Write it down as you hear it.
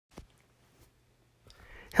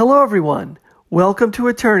Hello, everyone. Welcome to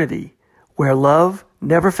Eternity, where love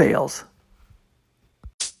never fails.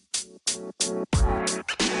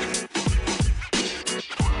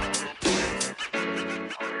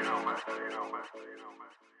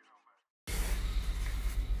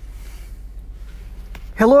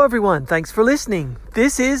 Hello, everyone. Thanks for listening.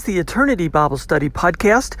 This is the Eternity Bible Study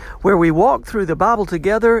Podcast, where we walk through the Bible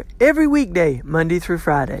together every weekday, Monday through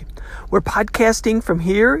Friday. We're podcasting from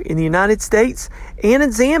here in the United States and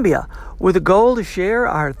in Zambia with a goal to share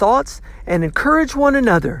our thoughts and encourage one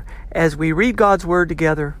another as we read God's Word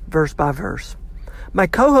together, verse by verse. My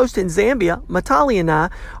co-host in Zambia, Matali, and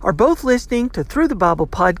I are both listening to Through the Bible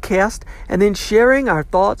podcast and then sharing our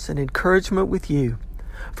thoughts and encouragement with you.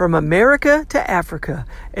 From America to Africa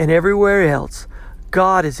and everywhere else,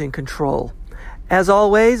 God is in control. As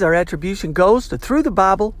always, our attribution goes to Through the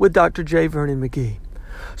Bible with Dr. J. Vernon McGee.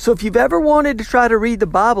 So if you've ever wanted to try to read the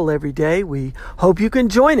Bible every day, we hope you can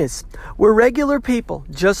join us. We're regular people,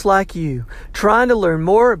 just like you, trying to learn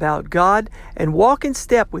more about God and walk in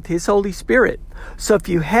step with His Holy Spirit. So if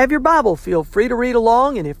you have your Bible, feel free to read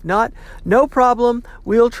along, and if not, no problem.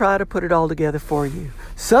 We'll try to put it all together for you.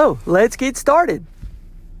 So let's get started.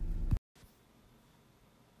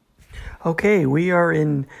 Okay, we are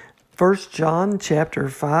in 1 John chapter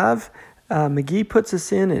 5. McGee puts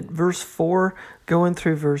us in at verse 4, going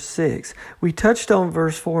through verse 6. We touched on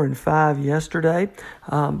verse 4 and 5 yesterday,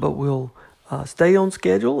 but we'll stay on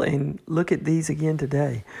schedule and look at these again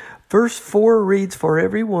today. Verse 4 reads, "For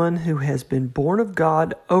everyone who has been born of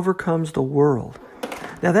God overcomes the world."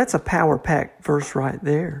 Now that's a power-packed verse right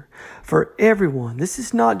there. For everyone. This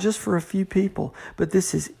is not just for a few people, but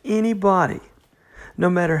this is anybody. No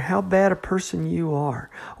matter how bad a person you are,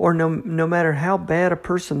 or no matter how bad a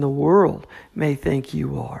person the world may think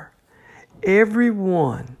you are,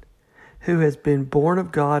 everyone who has been born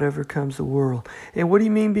of God overcomes the world. And what do you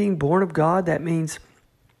mean being born of God? That means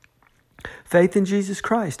faith in Jesus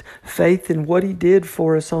Christ, faith in what He did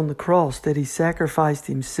for us on the cross, that He sacrificed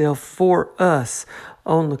Himself for us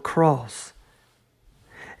on the cross.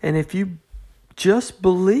 And if you just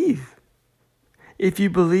believe, if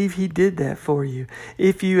you believe He did that for you,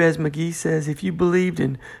 if you, as McGee says, if you believed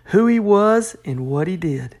in who He was and what He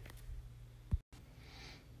did.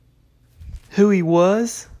 Who He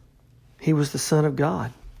was the Son of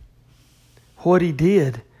God. What He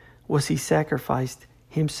did was He sacrificed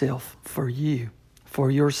Himself for you,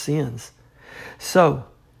 for your sins. So,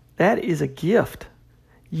 that is a gift.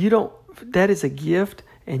 That is a gift,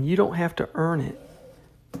 and you don't have to earn it.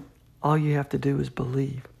 All you have to do is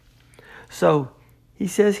believe. So, he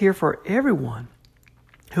says here, for everyone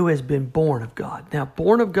who has been born of God. Now,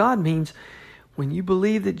 born of God means when you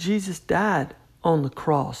believe that Jesus died on the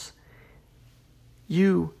cross,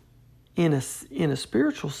 you, in a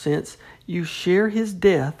spiritual sense, you share His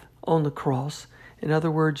death on the cross. In other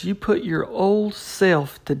words, you put your old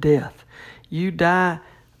self to death. You die,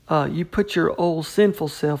 you put your old sinful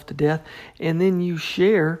self to death, and then you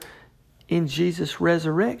share in Jesus'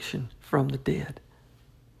 resurrection from the dead.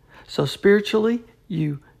 So spiritually,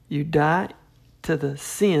 you die to the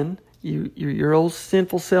sin. Your old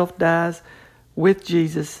sinful self dies with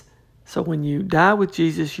Jesus. So when you die with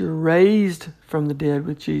Jesus, you're raised from the dead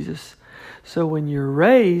with Jesus. So when you're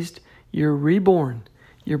raised, you're reborn.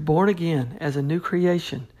 You're born again as a new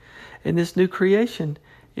creation. And this new creation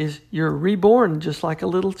is you're reborn just like a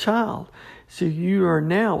little child. So you are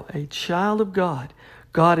now a child of God.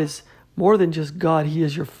 God is more than just God. He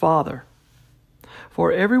is your Father.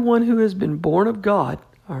 For everyone who has been born of God,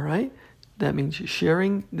 all right, that means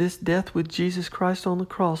sharing this death with Jesus Christ on the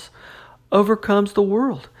cross, overcomes the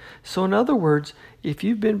world. So in other words, if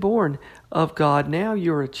you've been born of God, now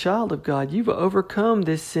you're a child of God. You've overcome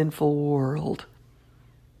this sinful world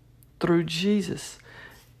through Jesus.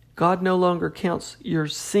 God no longer counts your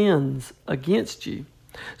sins against you.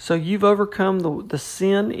 So you've overcome the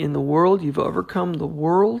sin in the world. You've overcome the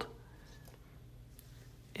world.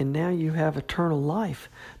 And now you have eternal life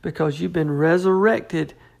because you've been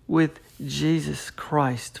resurrected with Jesus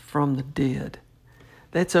Christ from the dead.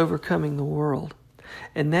 That's overcoming the world.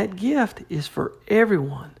 And that gift is for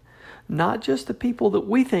everyone, not just the people that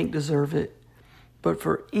we think deserve it, but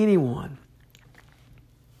for anyone.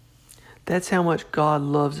 That's how much God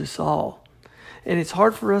loves us all. And it's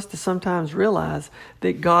hard for us to sometimes realize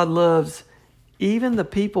that God loves even the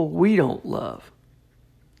people we don't love.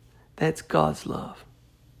 That's God's love.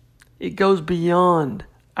 It goes beyond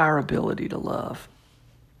our ability to love.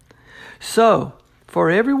 So, for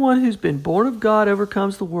everyone who's been born of God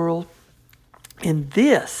overcomes the world, and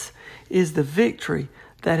this is the victory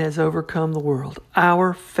that has overcome the world,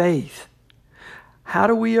 our faith. How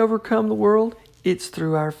do we overcome the world? It's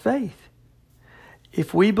through our faith.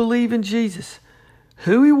 If we believe in Jesus,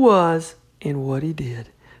 who He was and what He did.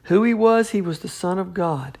 Who He was the Son of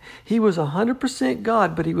God. He was 100%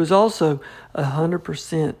 God, but He was also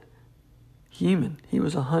 100% human. He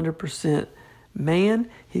was 100% man.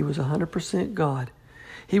 He was 100% God.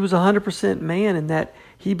 He was 100% man in that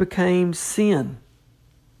He became sin.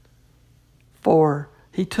 For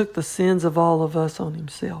He took the sins of all of us on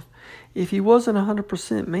Himself. If He wasn't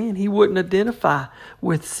 100% man, He wouldn't identify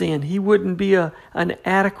with sin. He wouldn't be an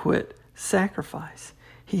adequate sacrifice.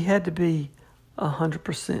 He had to be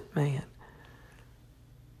 100% man.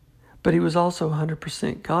 But He was also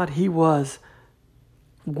 100% God. He was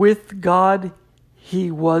with God.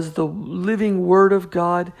 He was the living Word of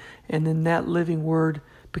God. And then that living Word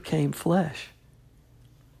became flesh.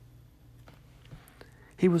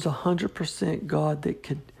 He was 100% God that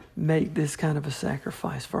could make this kind of a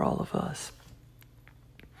sacrifice for all of us.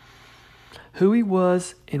 Who He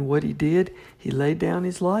was and what He did, He laid down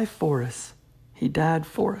His life for us. He died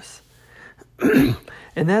for us.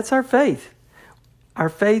 And that's our faith. Our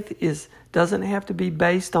faith doesn't have to be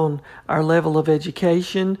based on our level of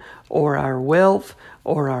education or our wealth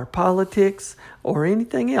or our politics or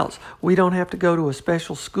anything else. We don't have to go to a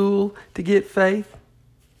special school to get faith.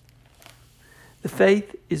 The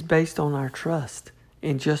faith is based on our trust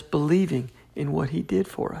and just believing in what He did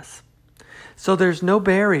for us. So there's no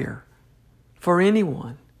barrier for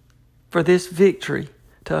anyone for this victory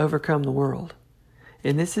to overcome the world.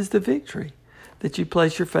 And this is the victory, that you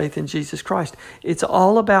place your faith in Jesus Christ. It's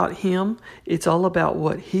all about Him. It's all about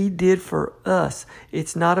what He did for us.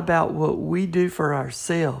 It's not about what we do for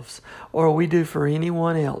ourselves or we do for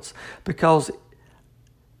anyone else, because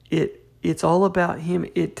it's all about Him.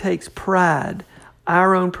 It takes pride,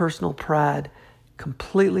 our own personal pride,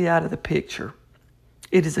 completely out of the picture.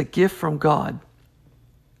 It is a gift from God.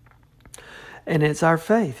 And it's our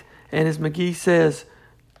faith. And as McGee says,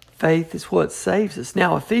 faith is what saves us.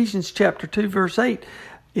 Now, Ephesians chapter 2, verse 8,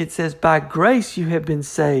 it says, by grace you have been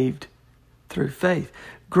saved through faith.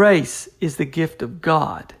 Grace is the gift of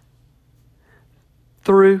God.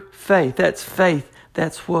 Through faith. That's faith.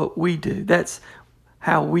 That's what we do. That's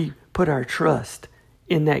how we put our trust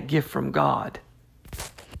in that gift from God.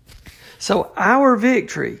 So our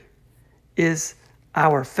victory is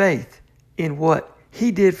our faith in what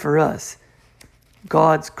He did for us.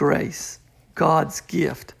 God's grace, God's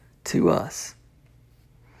gift to us.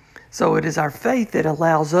 So it is our faith that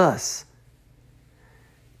allows us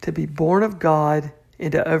to be born of God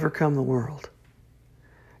and to overcome the world.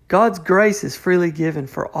 God's grace is freely given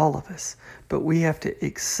for all of us, but we have to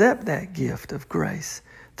accept that gift of grace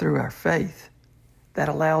through our faith. That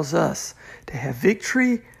allows us to have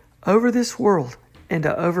victory over this world and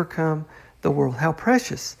to overcome the world. How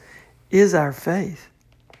precious is our faith?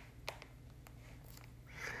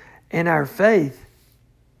 And our faith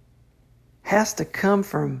has to come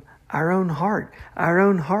from our own heart. Our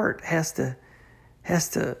own heart has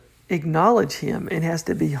to acknowledge Him and has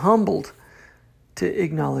to be humbled to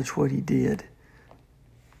acknowledge what He did.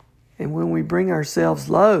 And when we bring ourselves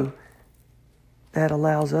low, that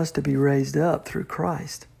allows us to be raised up through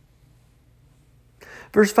Christ.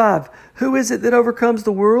 Verse 5, who is it that overcomes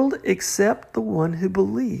the world except the one who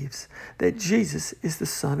believes that Jesus is the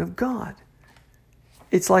Son of God?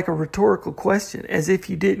 It's like a rhetorical question, as if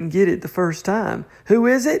you didn't get it the first time. Who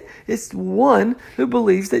is it? It's the one who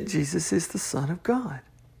believes that Jesus is the Son of God.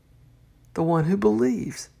 The one who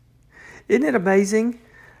believes. Isn't it amazing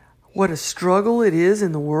what a struggle it is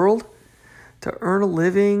in the world to earn a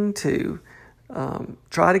living, to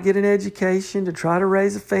try to get an education, to try to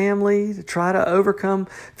raise a family, to try to overcome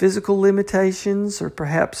physical limitations or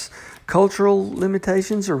perhaps cultural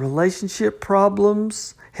limitations or relationship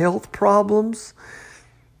problems, health problems.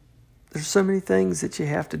 There's so many things that you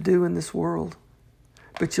have to do in this world,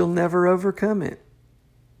 but you'll never overcome it.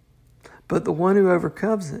 But the one who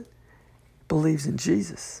overcomes it believes in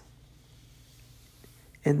Jesus.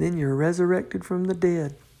 And then you're resurrected from the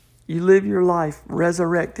dead. You live your life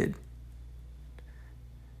resurrected.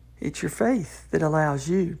 It's your faith that allows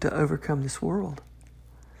you to overcome this world.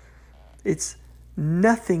 It's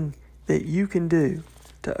nothing that you can do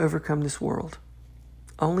to overcome this world.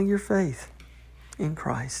 Only your faith in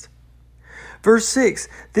Christ. Verse 6,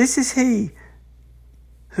 this is He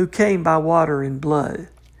who came by water and blood.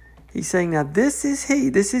 He's saying, now this is He,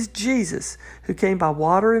 this is Jesus, who came by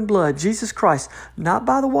water and blood, Jesus Christ, not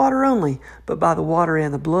by the water only, but by the water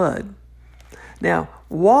and the blood. Now,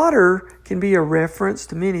 water can be a reference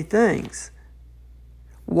to many things.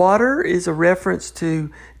 Water is a reference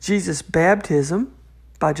to Jesus' baptism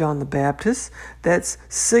by John the Baptist. That's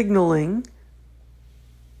signaling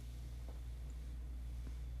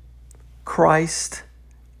Christ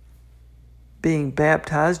being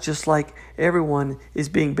baptized, just like everyone is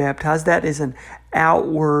being baptized. That is an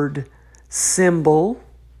outward symbol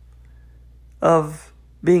of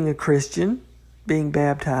being a Christian, being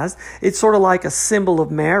baptized. It's sort of like a symbol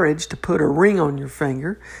of marriage to put a ring on your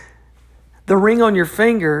finger. The ring on your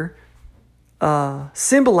finger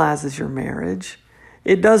symbolizes your marriage.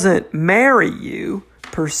 It doesn't marry you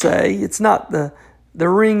per se. It's not the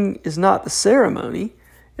ring is not the ceremony.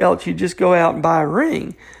 Else you just go out and buy a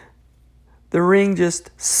ring. The ring just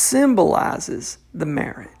symbolizes the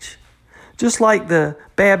marriage. Just like the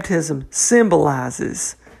baptism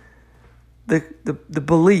symbolizes the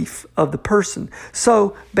belief of the person.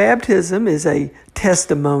 So baptism is a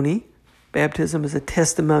testimony. Baptism is a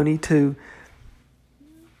testimony to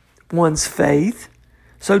one's faith.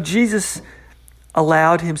 So Jesus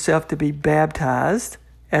allowed himself to be baptized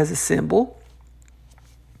as a symbol.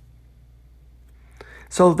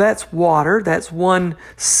 So that's water. That's one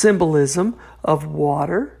symbolism of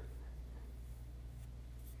water.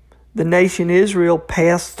 The nation Israel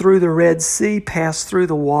passed through the Red Sea, passed through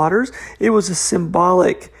the waters. It was a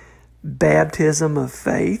symbolic baptism of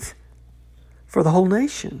faith for the whole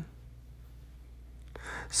nation.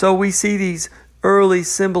 So we see these early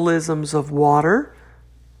symbolisms of water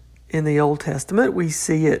in the Old Testament. We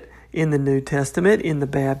see it in the New Testament, in the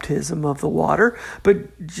baptism of the water.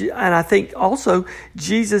 And I think also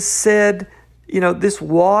Jesus said, this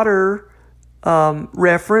water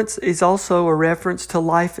reference is also a reference to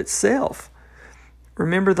life itself.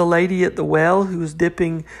 Remember the lady at the well who was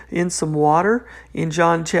dipping in some water in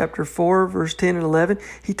John chapter 4, verse 10 and 11?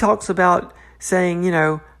 He talks about saying,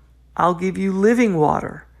 I'll give you living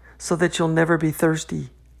water so that you'll never be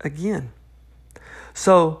thirsty again.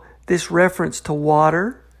 So this reference to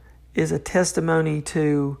water is a testimony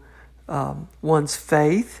to one's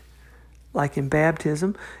faith, like in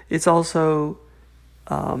baptism. It's also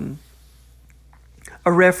a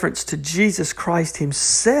reference to Jesus Christ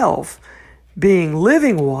himself being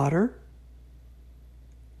living water.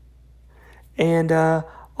 And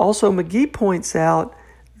also McGee points out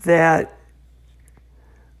that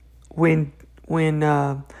when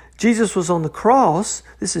Jesus was on the cross,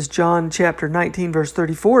 this is John chapter 19, verse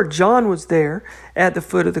 34, John was there at the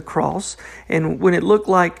foot of the cross. And when it looked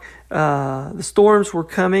like the storms were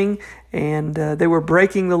coming and they were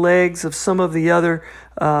breaking the legs of some of the other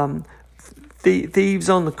thieves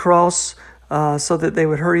on the cross so that they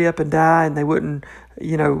would hurry up and die and they wouldn't,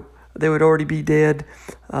 they would already be dead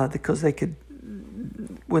because they could,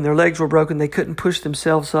 when their legs were broken, they couldn't push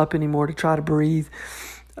themselves up anymore to try to breathe.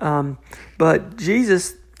 But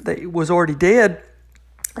Jesus was already dead,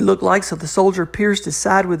 it looked like, so the soldier pierced his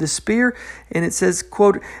side with a spear, and it says,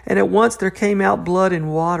 quote, and at once there came out blood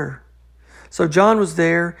and water. So John was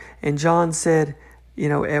there, and John said,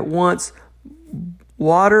 at once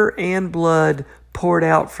water and blood poured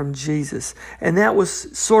out from Jesus. And that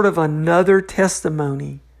was sort of another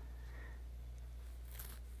testimony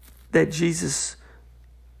that Jesus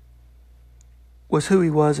was who he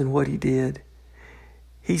was and what he did.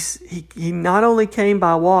 He not only came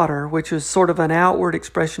by water, which was sort of an outward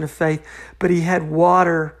expression of faith, but he had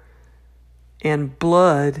water and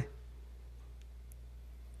blood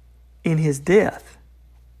in his death.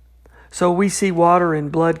 So we see water and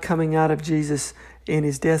blood coming out of Jesus in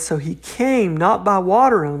his death. So he came not by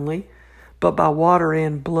water only, but by water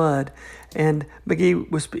and blood. And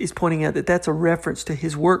McGee is pointing out that that's a reference to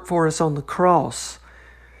his work for us on the cross.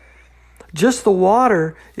 Just the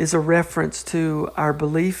water is a reference to our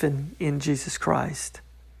belief in Jesus Christ.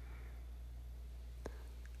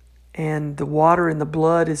 And the water and the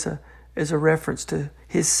blood is a reference to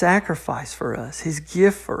his sacrifice for us, his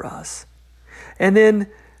gift for us. And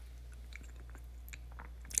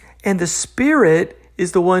the Spirit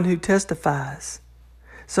is the one who testifies.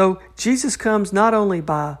 So Jesus comes not only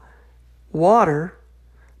by water,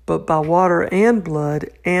 but by water and blood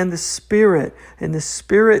and the Spirit. And the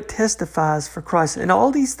Spirit testifies for Christ. And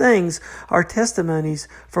all these things are testimonies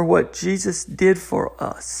for what Jesus did for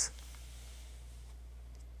us.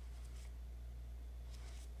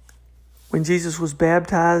 When Jesus was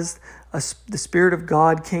baptized, the Spirit of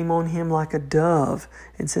God came on him like a dove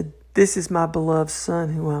and said, "This is my beloved Son,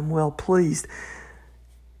 whom I'm well pleased."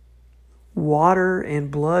 Water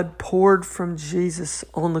and blood poured from Jesus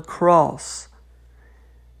on the cross,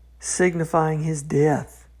 signifying his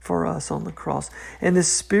death for us on the cross. And the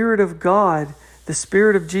Spirit of God, the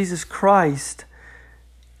Spirit of Jesus Christ,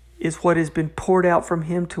 is what has been poured out from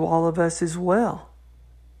him to all of us as well.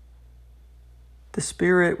 The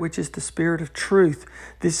Spirit, which is the Spirit of truth.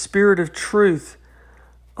 This Spirit of truth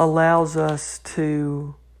allows us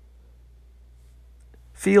to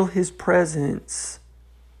feel His presence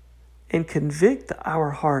and convict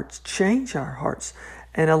our hearts, change our hearts,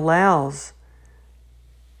 and allows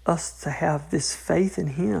us to have this faith in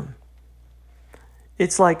Him.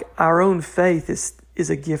 It's like our own faith is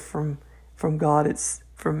a gift from God. It's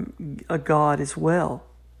from a God as well.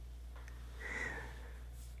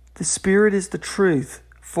 The Spirit is the truth,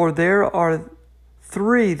 for there are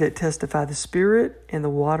three that testify, the Spirit and the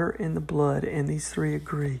water and the blood, and these three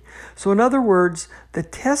agree. So in other words, the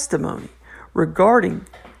testimony regarding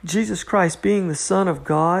Jesus Christ being the Son of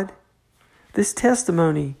God, this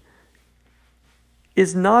testimony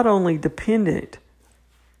is not only dependent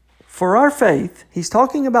for our faith. He's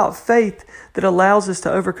talking about faith that allows us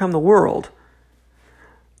to overcome the world.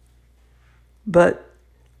 But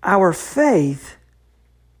our faith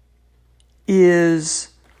is,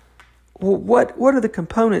 what are the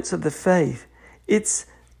components of the faith? It's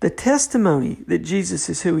the testimony that Jesus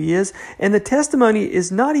is who He is. And the testimony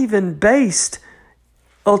is not even based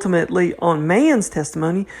ultimately on man's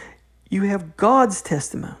testimony. You have God's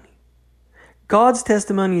testimony. God's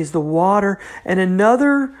testimony is the water. And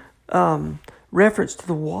another reference to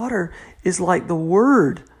the water is like the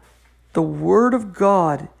Word. The Word of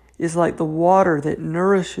God is like the water that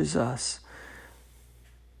nourishes us.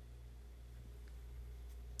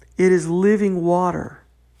 It is living water.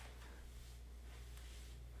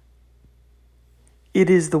 It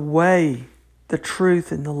is the way, the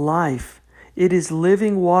truth, and the life. It is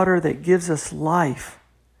living water that gives us life.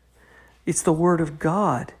 It's the Word of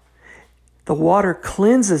God. The water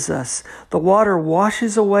cleanses us. The water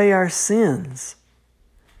washes away our sins.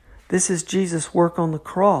 This is Jesus' work on the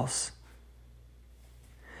cross.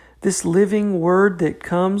 This living Word that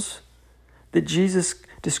comes, that Jesus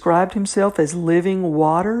described Himself as living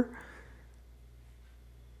water.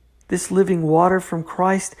 This living water from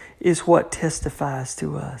Christ is what testifies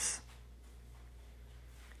to us.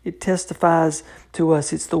 It testifies to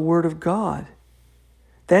us. It's the Word of God.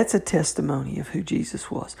 That's a testimony of who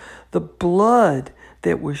Jesus was. The blood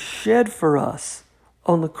that was shed for us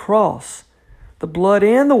on the cross, the blood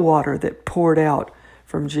and the water that poured out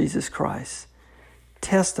from Jesus Christ,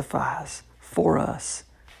 testifies for us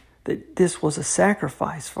that this was a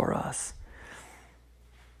sacrifice for us.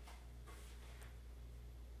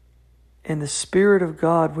 And the Spirit of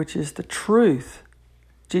God, which is the truth.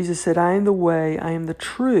 Jesus said, I am the way, I am the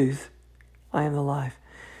truth, I am the life.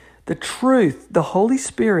 The truth, the Holy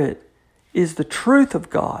Spirit, is the truth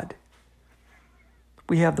of God.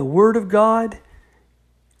 We have the Word of God.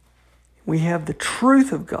 We have the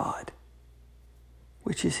truth of God,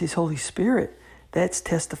 which is His Holy Spirit. That's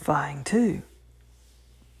testifying too.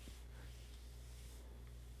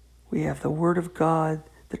 We have the Word of God,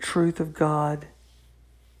 the truth of God,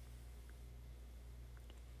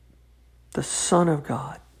 the Son of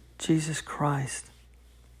God, Jesus Christ.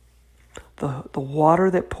 The water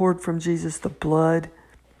that poured from Jesus, the blood,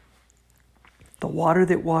 the water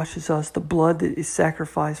that washes us, the blood that is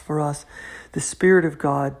sacrificed for us, the Spirit of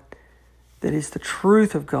God that is the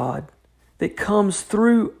truth of God, that comes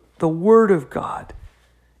through the Word of God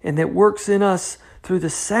and that works in us through the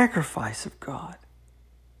sacrifice of God.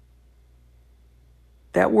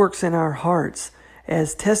 That works in our hearts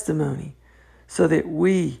as testimony so that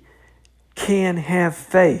we can have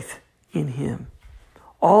faith in Him.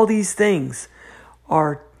 All these things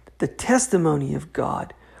are the testimony of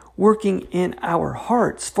God working in our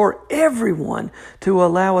hearts for everyone to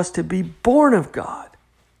allow us to be born of God.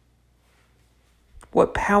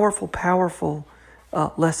 What powerful, powerful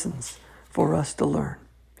lessons for us to learn.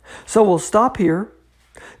 So we'll stop here.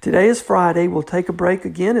 Today is Friday. We'll take a break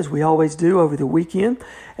again, as we always do over the weekend,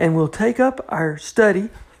 and we'll take up our study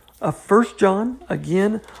of 1 John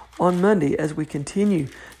again on Monday as we continue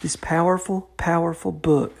this powerful, powerful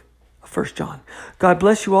book of 1 John. God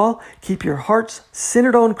bless you all. Keep your hearts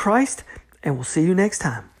centered on Christ, and we'll see you next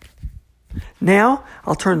time. Now,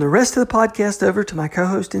 I'll turn the rest of the podcast over to my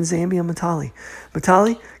co-host in Zambia, Matali.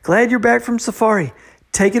 Matali, glad you're back from safari.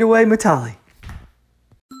 Take it away, Matali.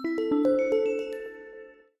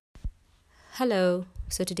 Hello.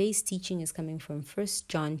 So today's teaching is coming from 1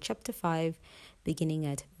 John chapter 5, beginning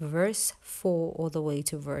at verse 4 all the way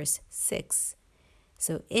to verse 6.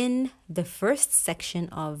 So in the first section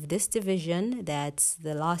of this division, that's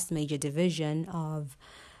the last major division of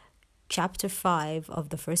chapter 5 of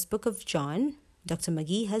the first book of John, Dr.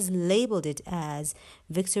 McGee has labeled it as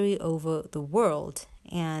Victory Over the World.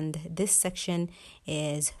 And this section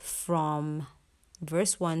is from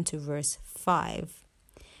verse 1 to verse 5.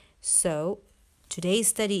 So today's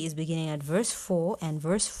study is beginning at verse 4, and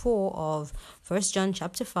verse 4 of 1 John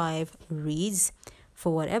chapter 5 reads,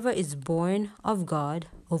 For whatever is born of God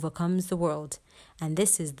overcomes the world, and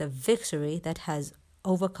this is the victory that has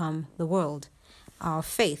overcome the world, our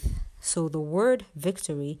faith. So the word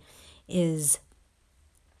victory is,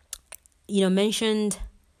 mentioned.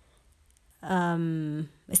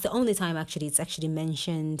 It's the only time it's actually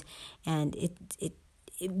mentioned, and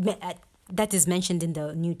that is mentioned in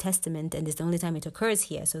the New Testament, and it's the only time it occurs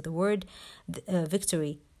here. So the word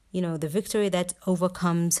victory, the victory that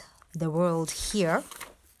overcomes the world here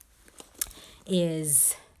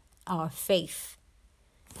is our faith.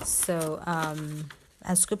 So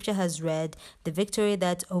as scripture has read, the victory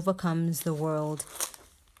that overcomes the world,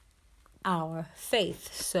 our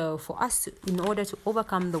faith. So for us, in order to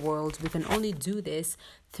overcome the world, we can only do this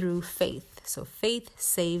through faith. So faith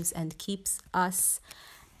saves and keeps us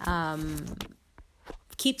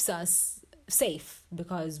safe,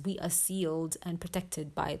 because we are sealed and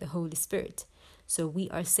protected by the Holy Spirit. So we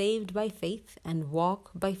are saved by faith and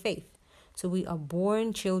walk by faith. So we are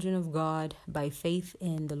born children of God by faith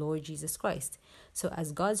in the Lord Jesus Christ. So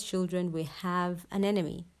as God's children, we have an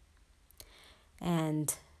enemy.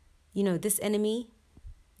 And, this enemy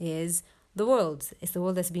is the world. It's the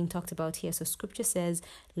world that's being talked about here. So scripture says,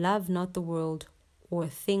 love not the world or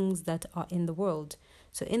things that are in the world.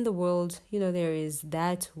 So in the world, there is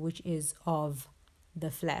that which is of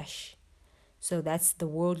the flesh. So that's the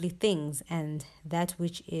worldly things, and that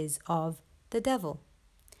which is of the devil.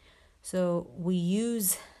 So we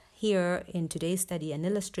use here in today's study an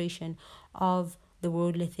illustration of the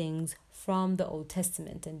worldly things from the Old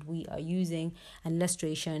Testament, and we are using an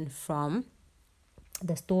illustration from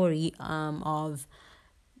the story of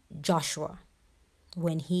Joshua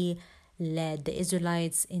when he led the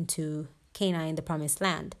Israelites into Canaan, the promised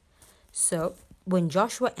land. So when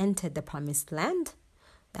Joshua entered the promised land,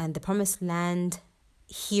 and the promised land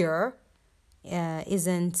here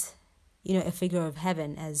isn't a figure of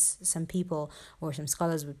heaven, as some people or some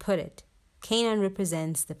scholars would put it. Canaan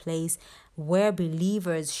represents the place where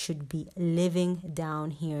believers should be living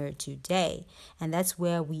down here today. And that's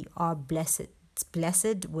where we are blessed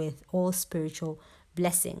with all spiritual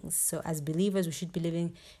blessings. So as believers, we should be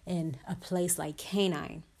living in a place like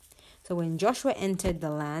Canaan. So when Joshua entered the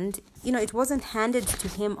land, it wasn't handed to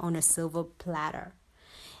him on a silver platter.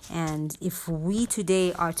 And if we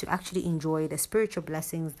today are to actually enjoy the spiritual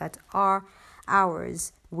blessings that are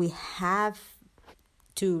ours, we have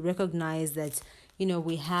to recognize that,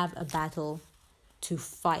 we have a battle to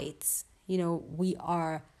fight. We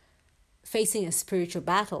are facing a spiritual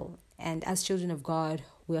battle. And as children of God,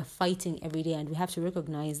 we are fighting every day, and we have to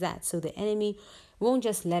recognize that. So the enemy won't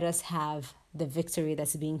just let us have the victory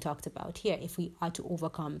that's being talked about here if we are to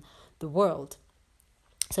overcome the world.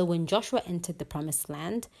 So when Joshua entered the promised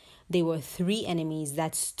land, there were 3 enemies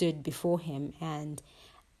that stood before him, and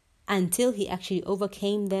until he actually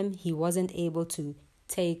overcame them, he wasn't able to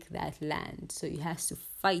take that land. So he has to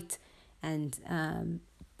fight and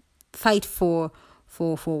fight for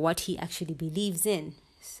what he actually believes in.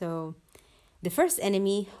 So the first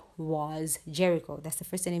enemy was Jericho. That's the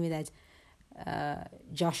first enemy that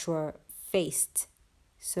Joshua faced.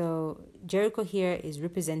 So Jericho here is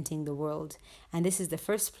representing the world, and this is the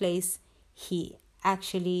first place he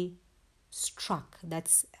actually struck.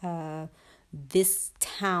 That's this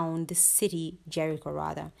town, this city, Jericho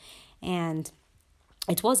rather. And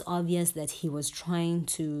it was obvious that he was trying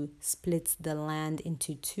to split the land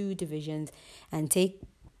into 2 divisions and take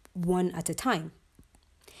one at a time.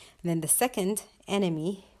 Then the second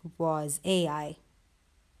enemy was Ai.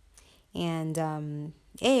 And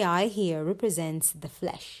Ai here represents the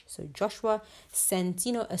flesh. So Joshua sent,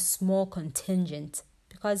 a small contingent,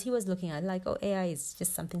 because he was looking at Ai is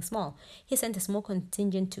just something small. He sent a small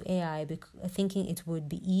contingent to Ai, thinking it would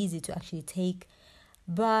be easy to actually take.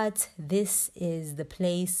 But this is the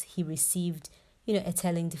place he received, a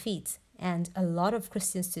telling defeat. And a lot of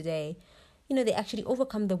Christians today, they actually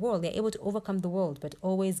overcome the world. They're able to overcome the world, but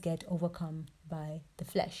always get overcome by the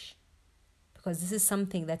flesh. Because this is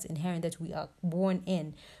something that's inherent, that we are born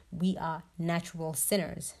in. We are natural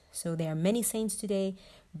sinners. So there are many saints today,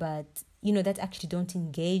 but, that actually don't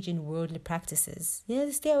engage in worldly practices.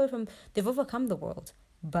 They stay away from, they've overcome the world,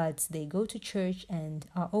 but they go to church and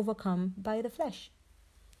are overcome by the flesh.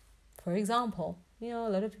 For example, a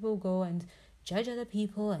lot of people go and judge other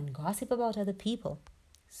people and gossip about other people.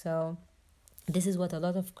 So this is what a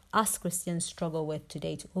lot of us Christians struggle with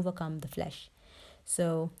today, to overcome the flesh.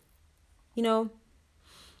 So,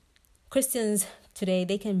 Christians today,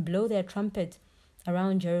 they can blow their trumpet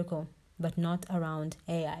around Jericho, but not around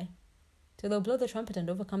Ai. So they'll blow the trumpet and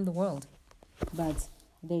overcome the world, but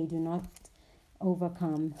they do not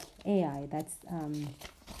overcome Ai. That's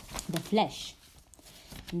the flesh.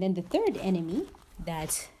 And then the third enemy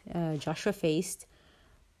that Joshua faced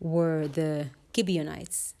were the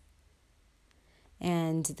Gibeonites.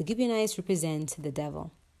 And the Gibeonites represent the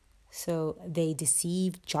devil. So they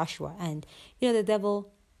deceived Joshua. And, the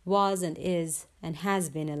devil was and is and has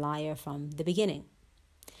been a liar from the beginning.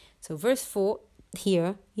 So verse 4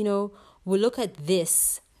 here, we'll look at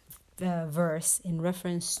this verse in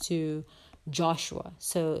reference to Joshua.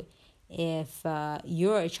 So if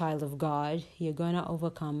you're a child of God, you're going to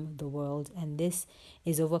overcome the world. And this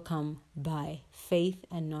is overcome by faith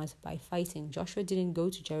and not by fighting. Joshua didn't go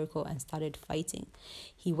to Jericho and started fighting.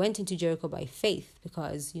 He went into Jericho by faith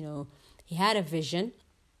because, he had a vision.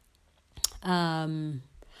 And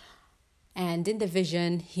in the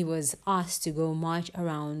vision, he was asked to go march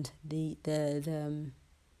around the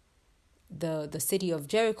city of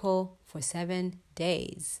Jericho for 7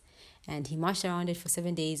 days. And he marched around it for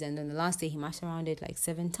 7 days, and on the last day he marched around it like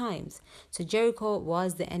 7 times. So Jericho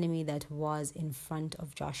was the enemy that was in front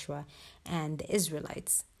of Joshua and the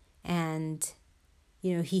Israelites. And,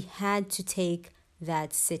 he had to take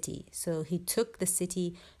that city. So he took the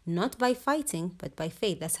city not by fighting, but by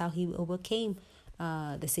faith. That's how he overcame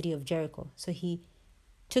the city of Jericho. So he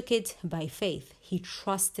took it by faith. He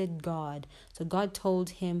trusted God. So God told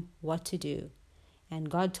him what to do. And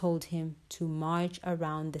God told him to march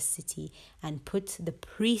around the city and put the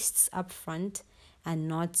priests up front and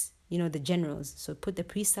not, the generals. So put the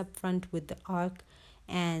priests up front with the ark,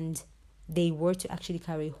 and they were to actually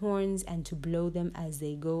carry horns and to blow them as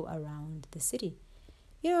they go around the city.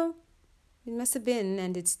 It must have been,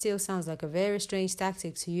 and it still sounds like a very strange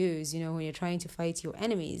tactic to use, when you're trying to fight your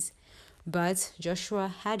enemies. But Joshua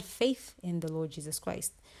had faith in the Lord Jesus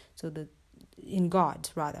Christ. In God,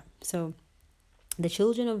 rather. So the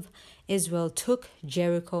children of Israel took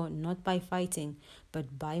Jericho not by fighting,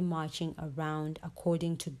 but by marching around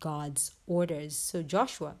according to God's orders. So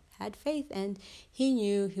Joshua had faith, and he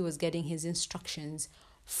knew he was getting his instructions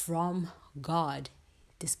from God,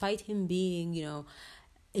 despite him being,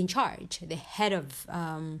 in charge, the head of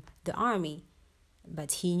the army.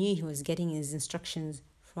 But he knew he was getting his instructions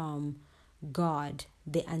from God,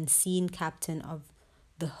 the unseen captain of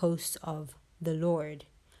the host of the Lord.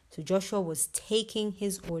 So Joshua was taking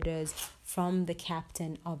his orders from the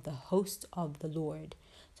captain of the host of the Lord.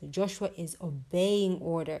 So Joshua is obeying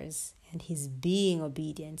orders and he's being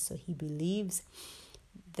obedient. So he believes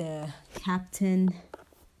the captain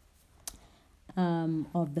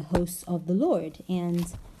of the hosts of the Lord.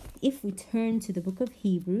 And if we turn to the book of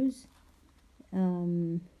Hebrews,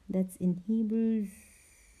 that's in Hebrews.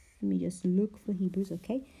 Let me just look for Hebrews,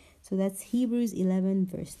 okay? So that's Hebrews 11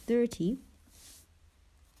 verse 30.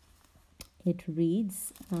 It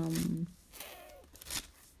reads, let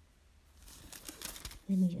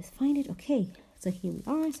me just find it. Okay, so here we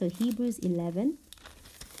are. So Hebrews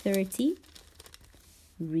 11:30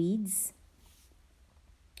 reads,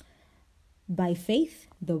 by faith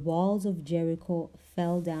the walls of Jericho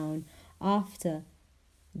fell down after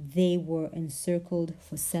they were encircled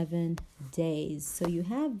for 7 days. So you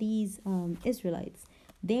have these Israelites.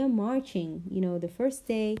 They're marching, the first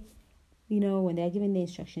day. When they're given the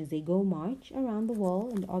instructions, they go march around the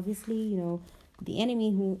wall. And obviously, the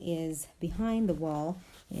enemy who is behind the wall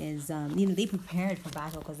is, they prepared for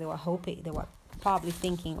battle because they were probably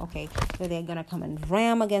thinking, okay, so they're going to come and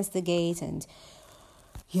ram against the gate and,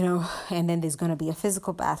 and then there's going to be a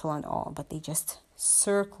physical battle and all. But they just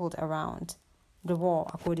circled around the wall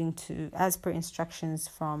as per instructions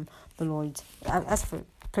from the Lord,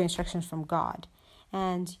 per instructions from God.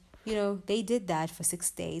 And they did that for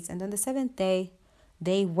 6 days. And on the 7th day,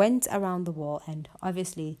 they went around the wall. And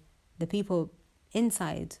obviously, the people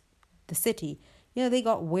inside the city, they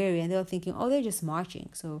got weary and they were thinking, oh, they're just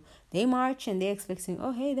marching. So they march and they're expecting,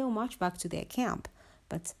 oh, hey, they'll march back to their camp.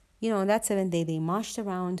 But, on that 7th day, they marched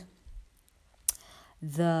around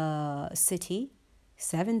the city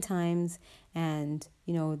 7 times. And,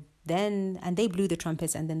 then they blew the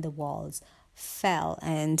trumpets and then the walls fell.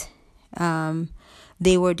 And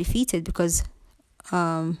they were defeated because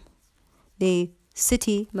the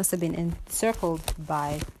city must have been encircled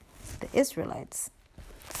by the Israelites.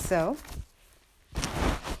 So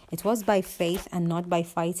it was by faith and not by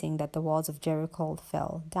fighting that the walls of Jericho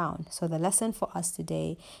fell down. So the lesson for us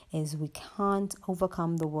today is we can't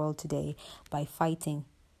overcome the world today by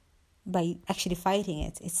actually fighting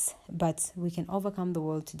it. But we can overcome the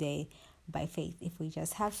world today by faith if we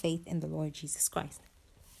just have faith in the Lord Jesus Christ.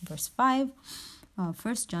 Verse 5,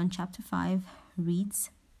 1 John chapter 5 reads,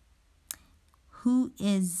 Who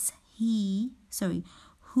is he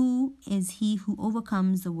who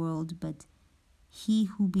overcomes the world but he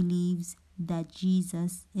who believes that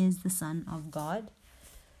Jesus is the Son of God?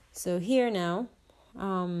 So here now,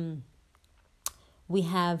 we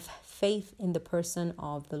have faith in the person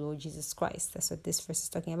of the Lord Jesus Christ. That's what this verse is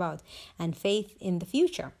talking about. And faith in the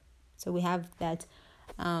future. So we have that,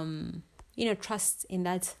 trust in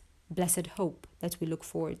that blessed hope that we look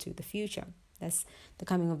forward to, the future. That's the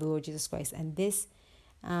coming of the Lord Jesus Christ. And this,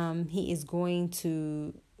 he is going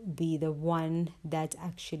to be the one that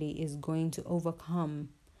actually is going to overcome.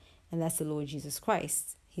 And that's the Lord Jesus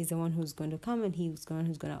Christ. He's the one who's going to come, and he's the one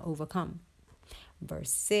who's going to overcome.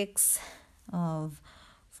 Verse 6 of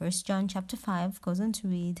 1 John chapter 5 goes on to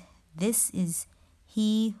read, "This is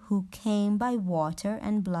he who came by water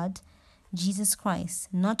and blood, Jesus Christ,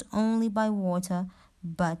 not only by water,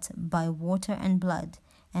 but by water and blood.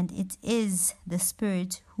 And it is the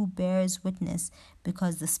Spirit who bears witness,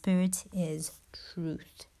 because the Spirit is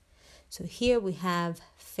truth." So here we have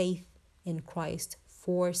faith in Christ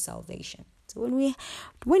for salvation. So when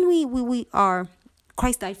we are,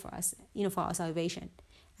 Christ died for us, for our salvation,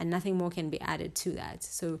 and nothing more can be added to that.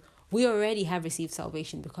 So we already have received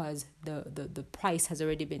salvation because the price has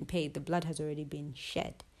already been paid, the blood has already been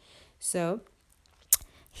shed. So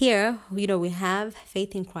here, we have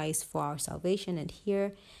faith in Christ for our salvation, and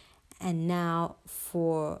here and now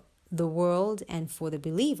for the world and for the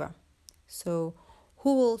believer. So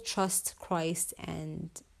who will trust Christ and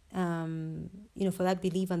for that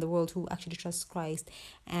believer in the world who actually trusts Christ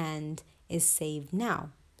and is saved now.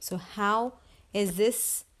 So how is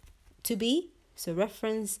this to be? So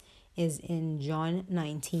reference is in John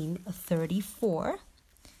 19:34,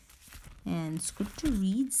 and scripture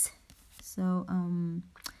reads, so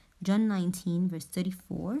John 19 verse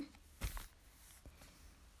 34,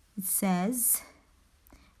 it says,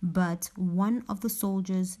 "But one of the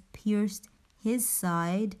soldiers pierced his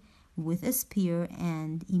side with a spear,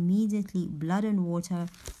 and immediately blood and water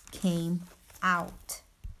came out."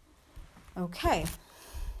 Okay,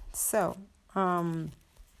 so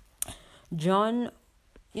John,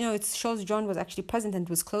 it shows John was actually present and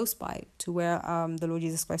was close by to where the Lord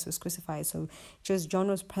Jesus Christ was crucified. So just John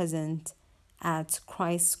was present at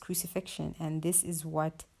Christ's crucifixion, and this is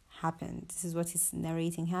what happened. This is what he's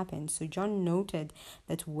narrating happened. So John noted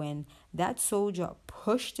that when that soldier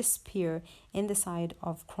pushed the spear in the side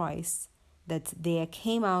of Christ, that there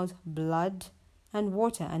came out blood and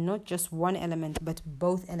water, and not just one element, but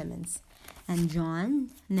both elements. And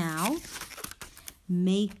John now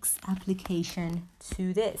makes application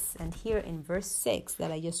to this. And here in verse 6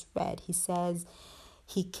 that I just read, he says,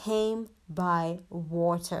 he came by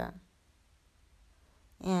water.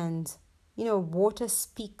 And water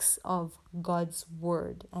speaks of God's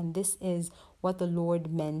word, and this is what the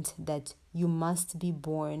Lord meant, that you must be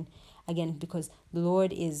born again, because the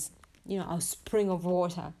Lord is, our spring of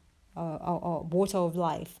water, our water of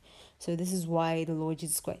life. So this is why the Lord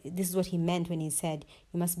Jesus Christ, this is what he meant when he said,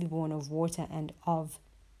 you must be born of water and of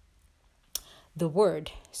the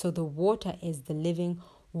word. So the water is the living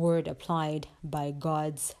word applied by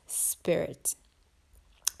God's Spirit,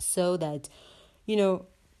 so that,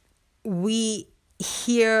 we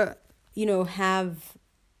here, have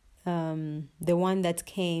the one that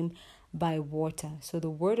came by water. So the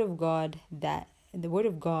word of God that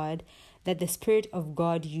the Spirit of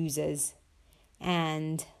God uses,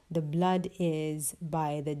 and the blood is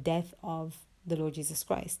by the death of the Lord Jesus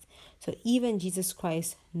Christ. So even Jesus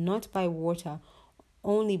Christ, not by water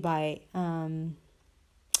only,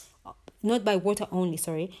 not by water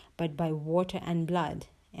only, but by water and blood.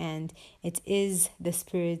 And it is the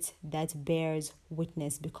Spirit that bears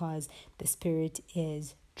witness, because the Spirit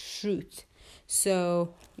is truth.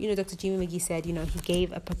 So, Dr. Jimmy McGee said, he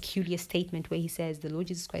gave a peculiar statement where he says the Lord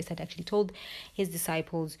Jesus Christ had actually told his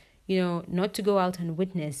disciples, not to go out and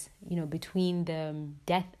witness, between the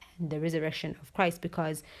death and the resurrection of Christ,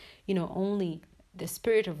 because, only the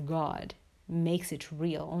Spirit of God makes it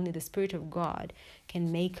real. Only the Spirit of God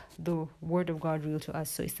can make the Word of God real to us.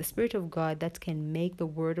 So it's the Spirit of God that can make the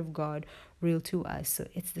Word of God real to us. So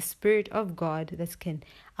it's the Spirit of God that can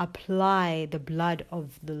apply the blood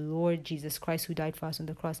of the Lord Jesus Christ, who died for us on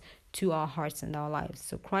the cross, to our hearts and our lives.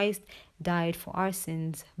 So Christ died for our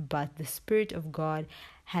sins, but the Spirit of God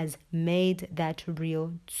has made that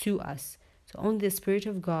real to us. So only the Spirit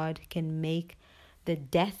of God can make the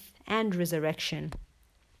death and resurrection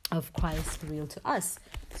of Christ real to us.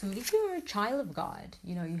 So if you're a child of God,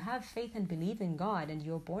 you have faith and believe in God, and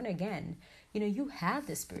you're born again, you have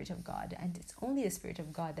the Spirit of God, and it's only the Spirit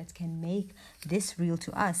of God that can make this real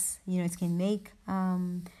to us. It can make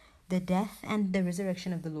the death and the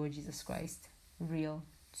resurrection of the Lord Jesus Christ real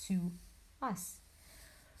to us.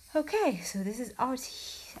 Okay, so this is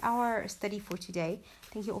our study for today.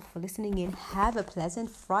 Thank you all for listening in. Have a pleasant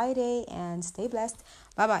Friday and stay blessed.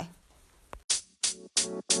 Bye bye.